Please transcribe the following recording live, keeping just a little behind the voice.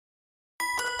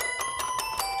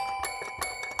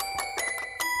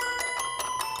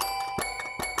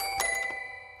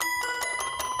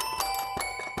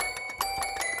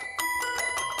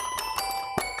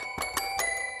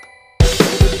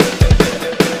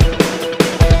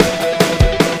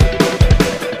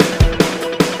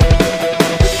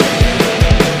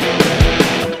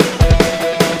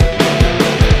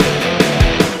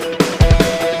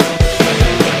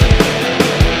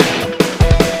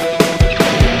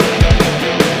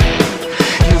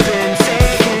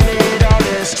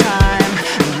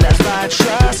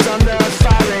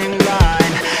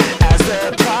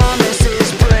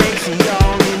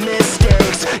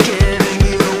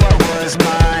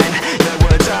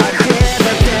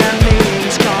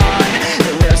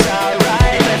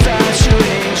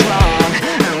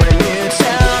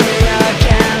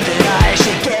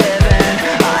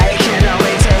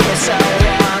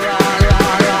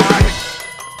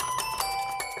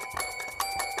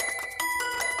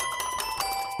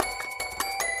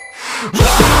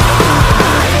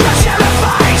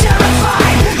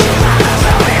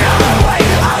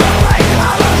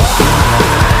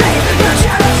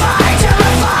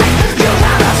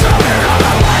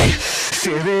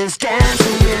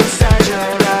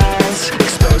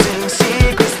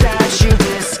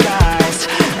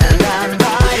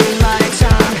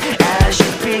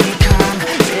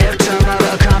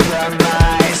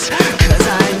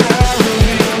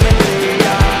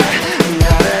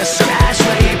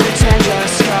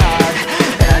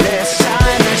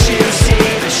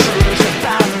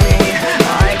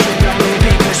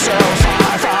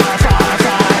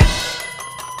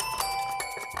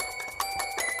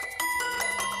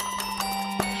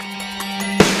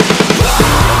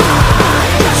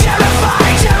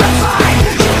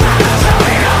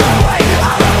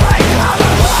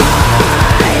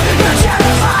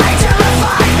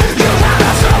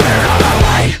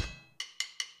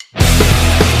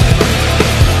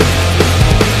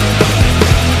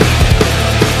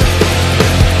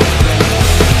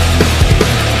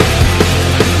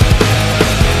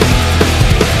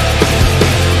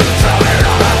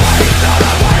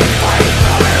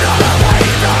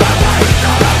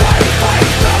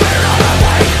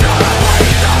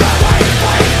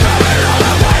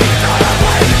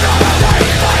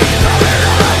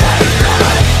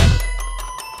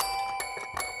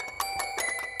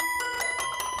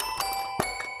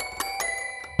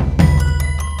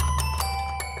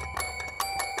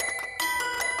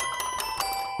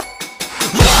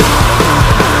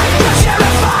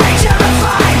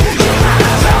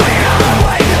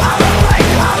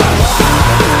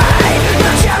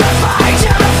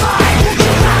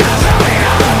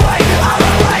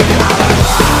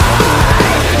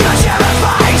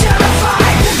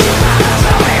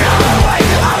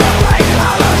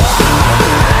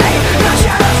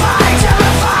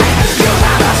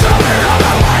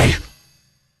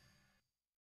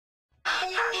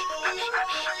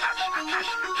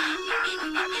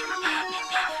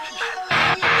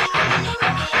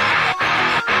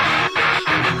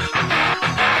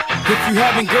If you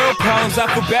having girl problems, I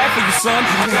feel bad for you, son.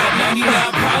 I got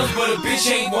 99 problems, but a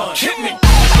bitch ain't one. Hit me.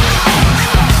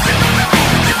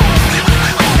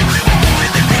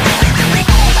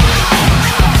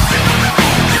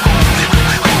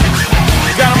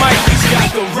 Got a mic, he's got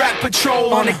the rap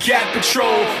patrol on the Gap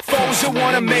Patrol. Foes that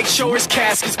wanna make sure his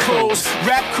casket's closed.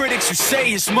 Rap critics who say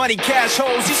his money cash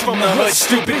holes. He's from the hood,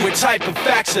 stupid, what type of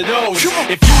facts are those? If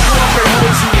you grew up at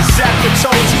hoes and your zapper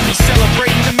told you, be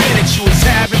celebrating the minute you was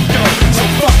having fun. So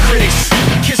fuck critics, you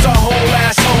can kiss our whole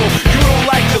asshole. You don't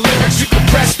like the lyrics, you can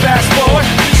press fast forward.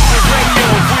 Listen to radio,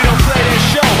 if we don't play their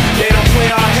show, they don't play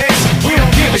our hits, we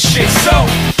don't give a shit. So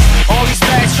all these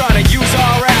bags trying to use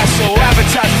our ass, so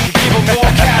advertisers can give them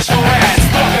more cash for ads.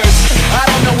 Fuckers, I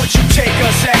don't know what you take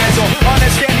us as, or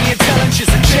understand the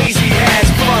intelligence that Jay-Z has.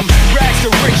 From rags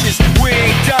to riches, we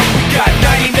ain't done. We got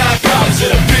 99 problems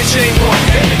that a bitch ain't one.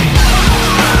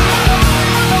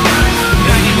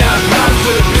 99 problems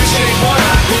that a bitch ain't one.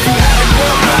 If you having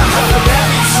girl problems, I feel bad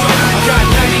for you, son. I got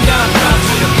 99 problems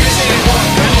that a bitch ain't one.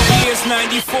 It's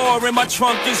 94 and my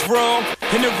trunk is wrong.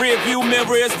 In the rear view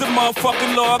mirror is the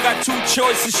motherfucking law. Got two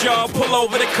choices, y'all. Pull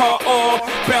over the car or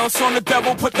bounce on the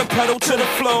devil, put the pedal to the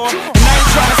floor. And I ain't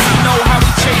tryna see no how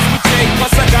we chase me take.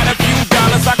 Plus I got a few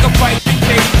dollars, I can fight the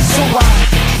case. So I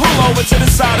pull over to the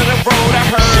side of the road. I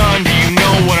heard, son, do you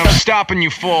know what I'm stopping you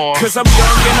for? Cause I'm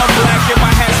young and I'm black and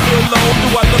my hat's still low. Do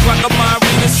I look like a mind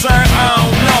reader, sir? I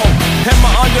don't know. Am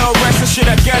I under arrest or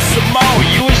shit? I guess some more. Well,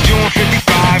 you was doing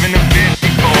 55 in the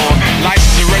 54.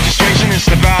 License and registration and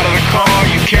step out of the car.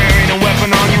 You carrying a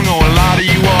weapon on you, know a lot of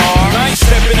you are. I ain't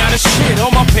stepping out of shit,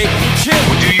 on my paper legit.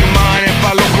 Well, do you mind if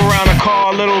I look around the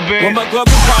car a little bit? Well, my glove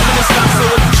compartment is locked, so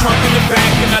it's the trunk in the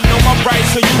back. And I know my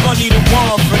rights, so you gon' need a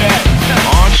warrant for that.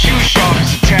 Aren't you sharp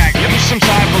as a tack? You some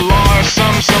type of law or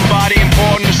somebody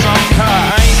important or something?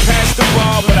 I ain't past the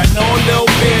ball, but I know a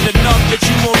little bit enough that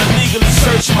you wanna legally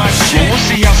search my shit. Well, we'll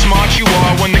see how smart you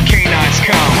are when the canines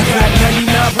come. I got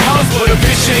 99 problems, but a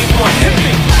bitch ain't one. Hit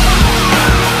me.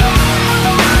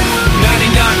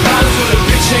 99 problems, but a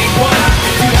bitch ain't one.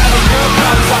 If you have a girl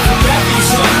problems, I feel bad for you,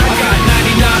 son. I got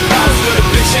 99 problems, but a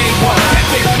bitch ain't one. Hit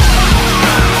me.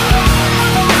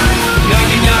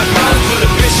 99 problems, but a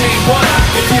bitch ain't one.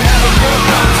 If you have a girl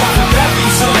problems, I feel bad for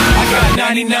you, son. I got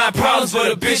 99 problems, but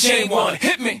a bitch ain't one.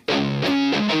 Hit me.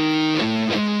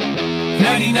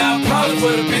 99 problems,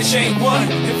 but a bitch ain't one.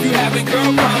 If you having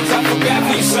girl problems, I feel bad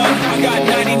for you, son. I got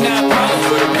 99 problems,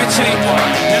 but a bitch ain't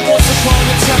one. And once upon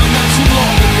a time, not too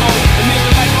long ago, a nigga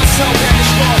like myself had to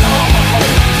strong arm a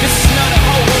hoe. This is not a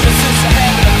hoe with a sense of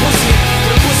having a pussy,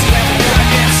 but a pussy having a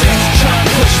goddamn sense of trying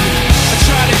to push me. I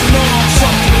try to ignore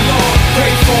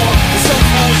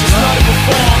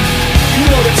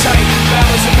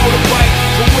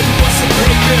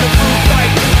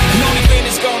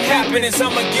happenings,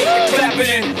 I'ma get the clapping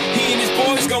in. He and his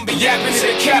boys gonna be yapping to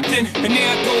the captain, and then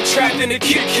I go trapped in the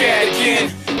Kit Kat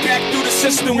again. Back through the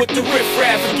system with the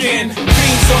riff-raff again.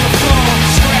 Beans on the floor,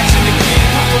 scratching again.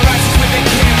 Paparazzis with their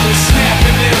cameras,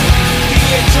 snapping them. He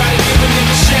ain't trying to give a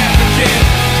nigga shaft again.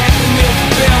 Half a meal for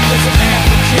bail cause I'm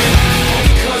African.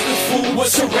 Only cause the fool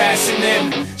was harassing them.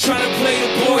 Trying to play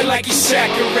the boy like he's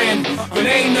saccharine. But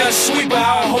ain't nothing sweet but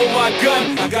how I hold my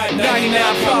gun. I got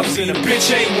 99 problems and a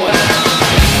bitch ain't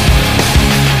one.